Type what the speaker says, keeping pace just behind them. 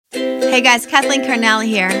Hey guys, Kathleen Carnell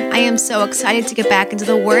here. I am so excited to get back into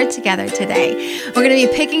the Word together today. We're going to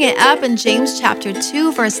be picking it up in James chapter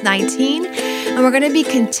 2, verse 19, and we're going to be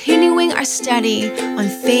continuing our study on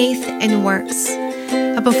faith and works.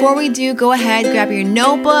 But before we do, go ahead, grab your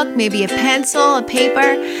notebook, maybe a pencil, a paper,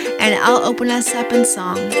 and I'll open us up in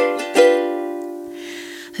song.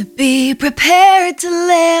 Be prepared to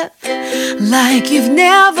live like you've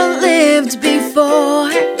never lived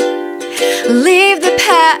before. Leave the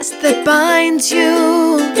past that binds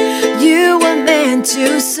you. You were meant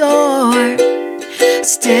to soar.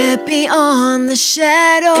 Step beyond the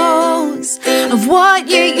shadows of what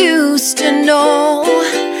you used to know.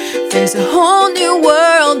 There's a whole new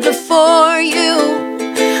world before you.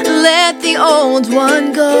 Let the old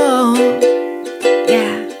one go.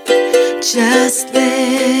 Yeah. Just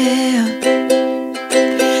live.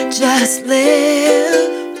 Just live.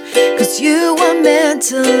 'Cause you were meant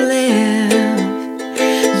to live.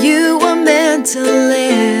 You were meant to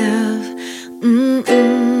live.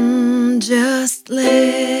 Just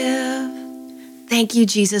live. Thank you,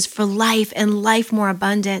 Jesus, for life and life more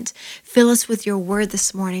abundant. Fill us with your word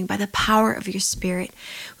this morning by the power of your Spirit.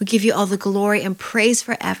 We give you all the glory and praise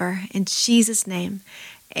forever. In Jesus' name,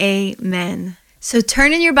 amen. So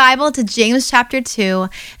turn in your Bible to James chapter 2,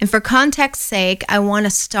 and for context's sake, I want to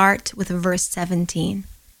start with verse 17.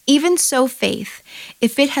 Even so faith,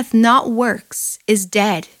 if it hath not works, is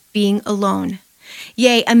dead, being alone.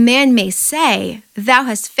 Yea, a man may say, Thou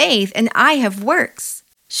hast faith, and I have works.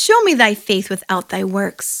 Show me thy faith without thy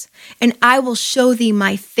works, and I will show thee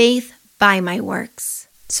my faith by my works.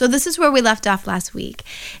 So this is where we left off last week,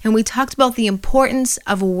 and we talked about the importance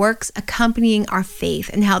of works accompanying our faith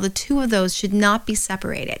and how the two of those should not be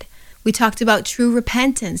separated. We talked about true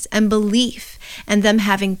repentance and belief and them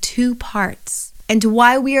having two parts, and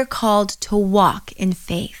why we are called to walk in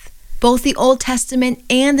faith. Both the Old Testament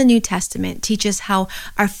and the New Testament teach us how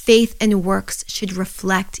our faith and works should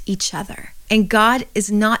reflect each other. And God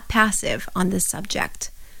is not passive on this subject.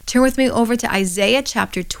 Turn with me over to Isaiah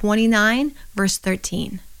chapter 29, verse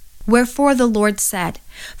 13. Wherefore the Lord said,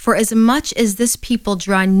 For as much as this people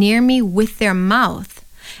draw near me with their mouth,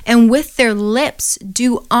 and with their lips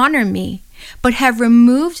do honor me, but have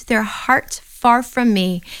removed their heart far from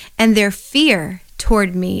me, and their fear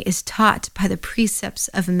toward me is taught by the precepts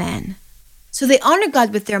of men. So they honor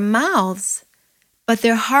God with their mouths, but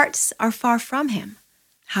their hearts are far from him.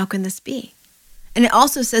 How can this be? And it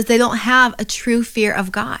also says they don't have a true fear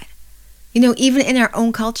of God. You know, even in our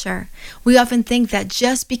own culture, we often think that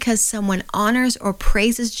just because someone honors or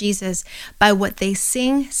praises Jesus by what they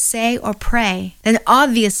sing, say, or pray, then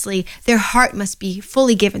obviously their heart must be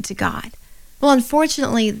fully given to God. Well,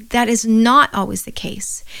 unfortunately, that is not always the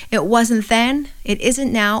case. It wasn't then, it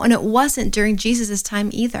isn't now, and it wasn't during Jesus'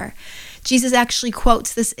 time either. Jesus actually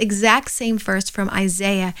quotes this exact same verse from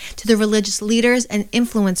Isaiah to the religious leaders and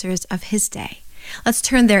influencers of his day. Let's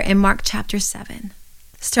turn there in Mark chapter 7.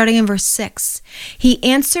 Starting in verse 6, He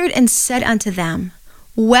answered and said unto them,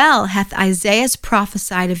 Well hath Isaiah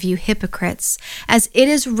prophesied of you hypocrites, as it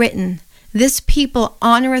is written, This people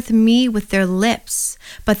honoreth me with their lips,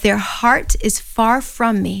 but their heart is far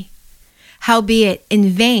from me. Howbeit in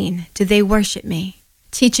vain do they worship me,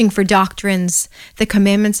 teaching for doctrines the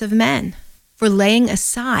commandments of men, for laying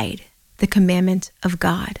aside the commandment of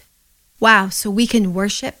God. Wow, so we can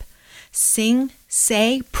worship, sing,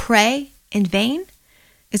 say, pray in vain?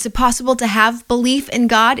 Is it possible to have belief in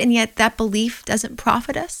God and yet that belief doesn't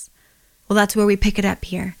profit us? Well, that's where we pick it up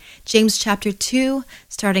here. James chapter 2,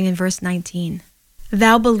 starting in verse 19.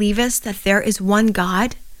 Thou believest that there is one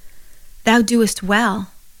God? Thou doest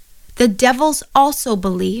well. The devils also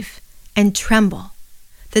believe and tremble.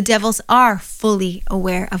 The devils are fully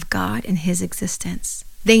aware of God and his existence.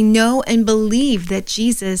 They know and believe that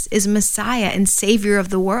Jesus is Messiah and Savior of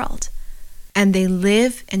the world, and they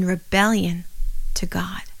live in rebellion to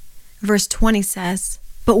God. Verse 20 says,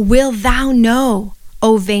 But will thou know,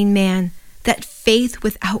 O vain man, that faith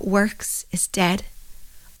without works is dead?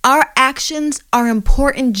 Our actions are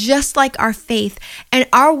important just like our faith, and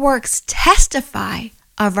our works testify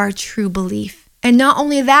of our true belief. And not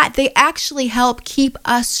only that, they actually help keep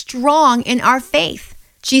us strong in our faith.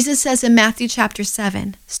 Jesus says in Matthew chapter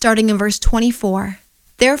 7, starting in verse 24,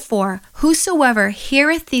 Therefore, whosoever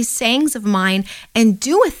heareth these sayings of mine and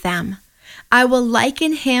doeth them, I will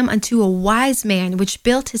liken him unto a wise man which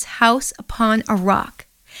built his house upon a rock.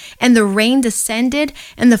 And the rain descended,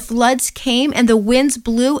 and the floods came, and the winds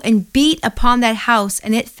blew and beat upon that house,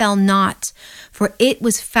 and it fell not, for it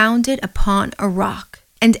was founded upon a rock.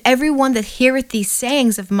 And every one that heareth these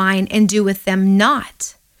sayings of mine and doeth them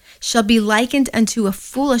not shall be likened unto a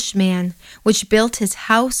foolish man, which built his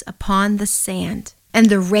house upon the sand. And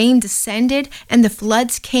the rain descended, and the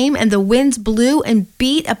floods came, and the winds blew and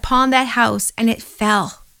beat upon that house, and it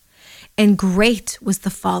fell. And great was the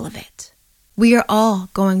fall of it. We are all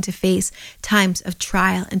going to face times of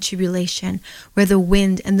trial and tribulation where the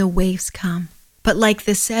wind and the waves come. But like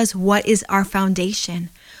this says, what is our foundation?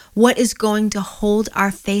 What is going to hold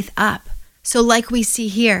our faith up? So like we see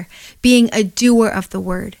here, being a doer of the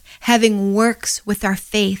word, having works with our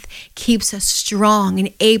faith keeps us strong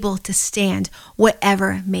and able to stand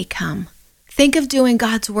whatever may come. Think of doing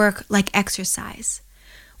God's work like exercise.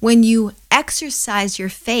 When you exercise your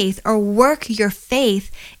faith or work your faith,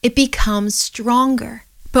 it becomes stronger.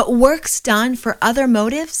 But works done for other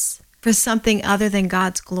motives, for something other than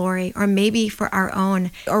God's glory, or maybe for our own,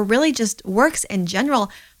 or really just works in general,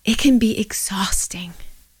 it can be exhausting.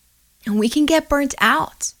 And we can get burnt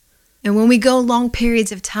out. And when we go long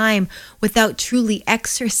periods of time without truly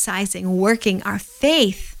exercising, working our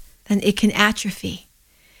faith, then it can atrophy.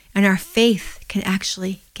 And our faith can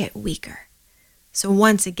actually get weaker. So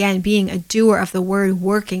once again, being a doer of the word,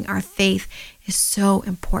 working our faith is so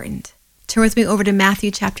important. Turn with me over to Matthew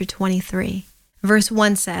chapter 23. Verse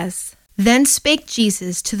 1 says, Then spake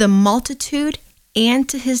Jesus to the multitude and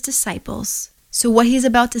to his disciples. So what he's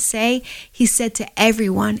about to say, he said to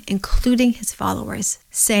everyone, including his followers,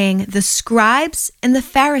 saying, The scribes and the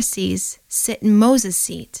Pharisees sit in Moses'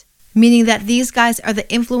 seat, meaning that these guys are the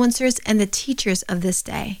influencers and the teachers of this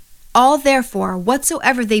day. All therefore,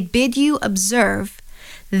 whatsoever they bid you observe,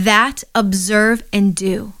 that observe and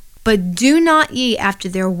do. But do not ye after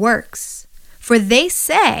their works, for they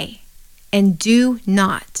say and do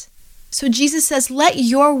not. So Jesus says, let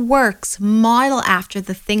your works model after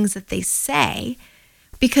the things that they say,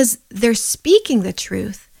 because they're speaking the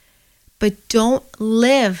truth, but don't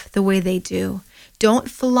live the way they do.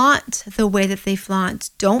 Don't flaunt the way that they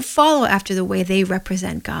flaunt. Don't follow after the way they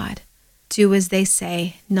represent God. Do as they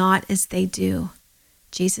say, not as they do,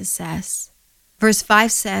 Jesus says. Verse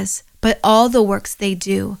 5 says, But all the works they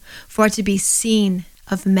do for to be seen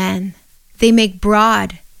of men. They make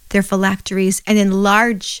broad their phylacteries and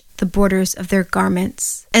enlarge the borders of their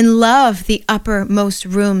garments, and love the uppermost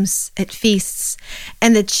rooms at feasts,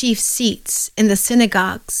 and the chief seats in the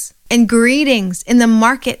synagogues, and greetings in the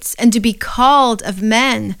markets, and to be called of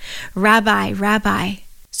men, Rabbi, Rabbi.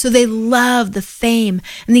 So they love the fame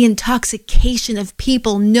and the intoxication of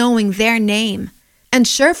people knowing their name. And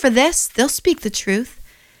sure, for this, they'll speak the truth.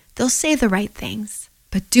 They'll say the right things,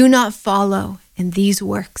 but do not follow in these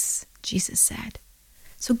works, Jesus said.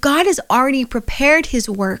 So God has already prepared his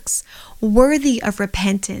works worthy of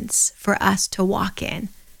repentance for us to walk in.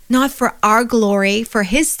 Not for our glory, for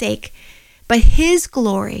his sake, but his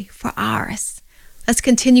glory for ours. Let's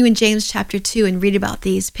continue in James chapter 2 and read about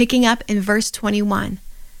these, picking up in verse 21.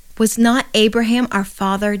 Was not Abraham our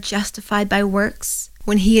father justified by works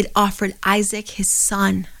when he had offered Isaac his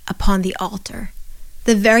son upon the altar?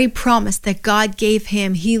 The very promise that God gave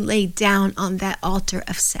him, he laid down on that altar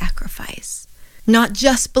of sacrifice. Not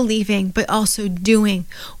just believing, but also doing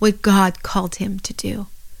what God called him to do.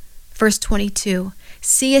 Verse 22,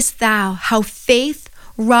 Seest thou how faith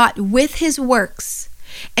wrought with his works,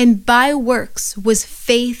 and by works was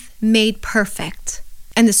faith made perfect?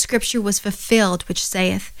 And the scripture was fulfilled, which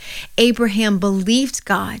saith, Abraham believed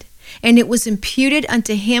God, and it was imputed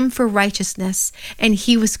unto him for righteousness, and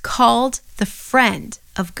he was called the friend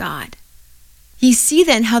of God. Ye see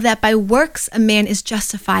then how that by works a man is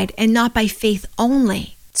justified, and not by faith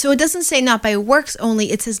only. So it doesn't say not by works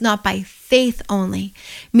only, it says not by faith only,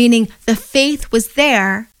 meaning the faith was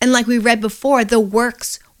there, and like we read before, the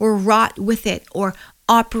works were wrought with it, or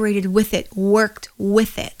operated with it, worked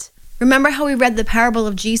with it. Remember how we read the parable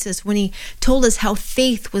of Jesus when he told us how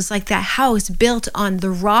faith was like that house built on the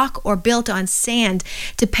rock or built on sand,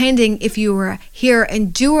 depending if you were a hearer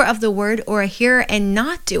and doer of the word or a hearer and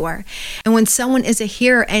not doer. And when someone is a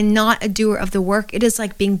hearer and not a doer of the work, it is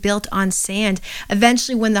like being built on sand.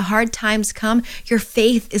 Eventually, when the hard times come, your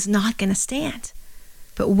faith is not going to stand.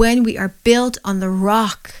 But when we are built on the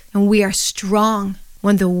rock and we are strong,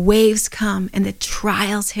 when the waves come and the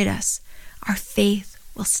trials hit us, our faith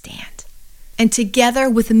will stand. And together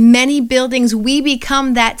with many buildings, we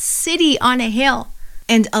become that city on a hill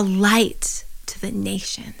and a light to the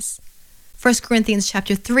nations. 1 Corinthians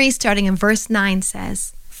chapter 3, starting in verse 9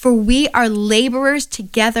 says, For we are laborers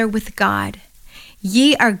together with God.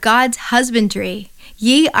 Ye are God's husbandry.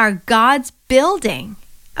 Ye are God's building.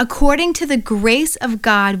 According to the grace of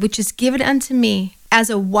God, which is given unto me, as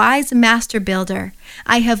a wise master builder,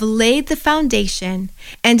 I have laid the foundation,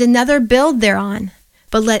 and another build thereon.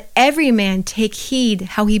 But let every man take heed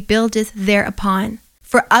how he buildeth thereupon.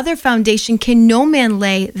 For other foundation can no man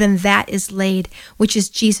lay than that is laid, which is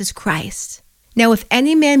Jesus Christ. Now if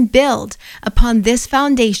any man build upon this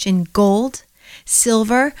foundation gold,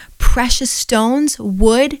 silver, precious stones,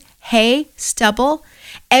 wood, hay, stubble,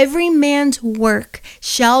 every man's work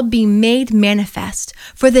shall be made manifest,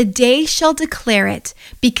 for the day shall declare it,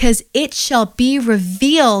 because it shall be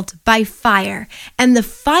revealed by fire, and the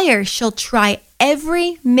fire shall try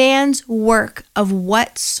every man's work of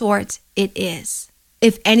what sort it is.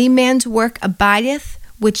 If any man's work abideth,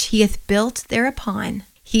 which he hath built thereupon,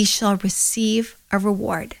 he shall receive a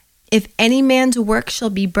reward. If any man's work shall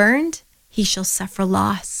be burned, he shall suffer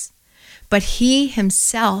loss, but he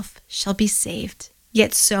himself shall be saved,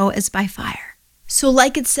 yet so as by fire. So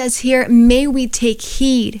like it says here, may we take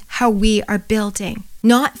heed how we are building,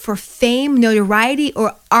 not for fame, notoriety,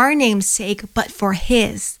 or our name's sake, but for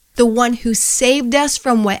his, the one who saved us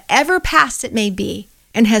from whatever past it may be,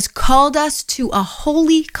 and has called us to a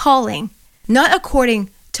holy calling, not according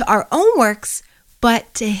to our own works,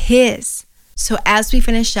 but to his. So as we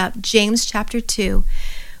finish up James chapter 2,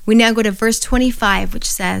 we now go to verse 25, which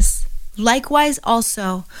says, likewise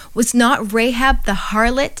also was not Rahab the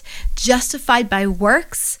harlot justified by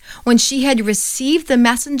works when she had received the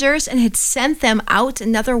messengers and had sent them out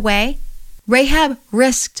another way? Rahab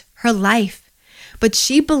risked her life, but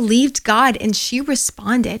she believed God and she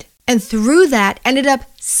responded, and through that ended up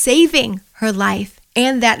saving her life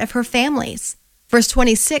and that of her families. Verse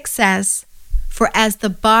 26 says, for as the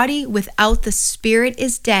body without the spirit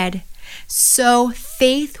is dead, so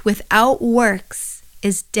faith without works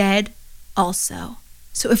is dead also.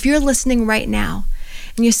 So if you're listening right now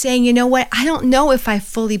and you're saying, you know what, I don't know if I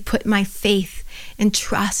fully put my faith and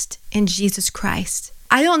trust in Jesus Christ.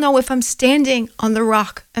 I don't know if I'm standing on the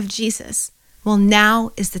rock of Jesus. Well,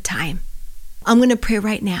 now is the time. I'm going to pray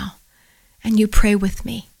right now, and you pray with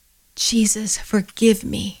me. Jesus, forgive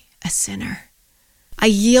me, a sinner. I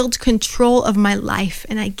yield control of my life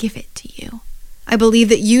and I give it to you. I believe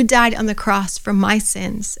that you died on the cross for my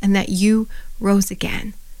sins and that you rose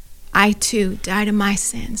again. I too died of my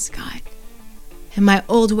sins, God, and my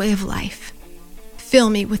old way of life. Fill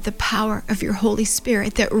me with the power of your Holy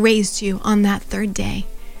Spirit that raised you on that third day.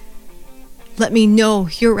 Let me know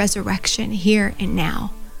your resurrection here and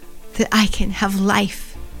now, that I can have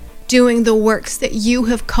life doing the works that you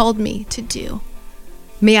have called me to do.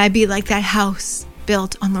 May I be like that house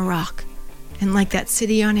built on the rock and like that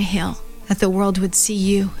city on a hill, that the world would see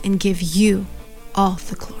you and give you all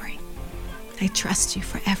the glory. I trust you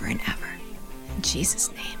forever and ever. In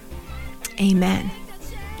Jesus' name, amen.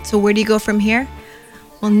 So where do you go from here?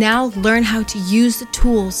 Well, now learn how to use the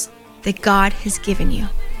tools that God has given you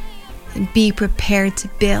and be prepared to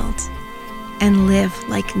build and live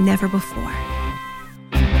like never before.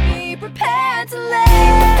 Be prepared to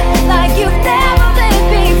live like you've never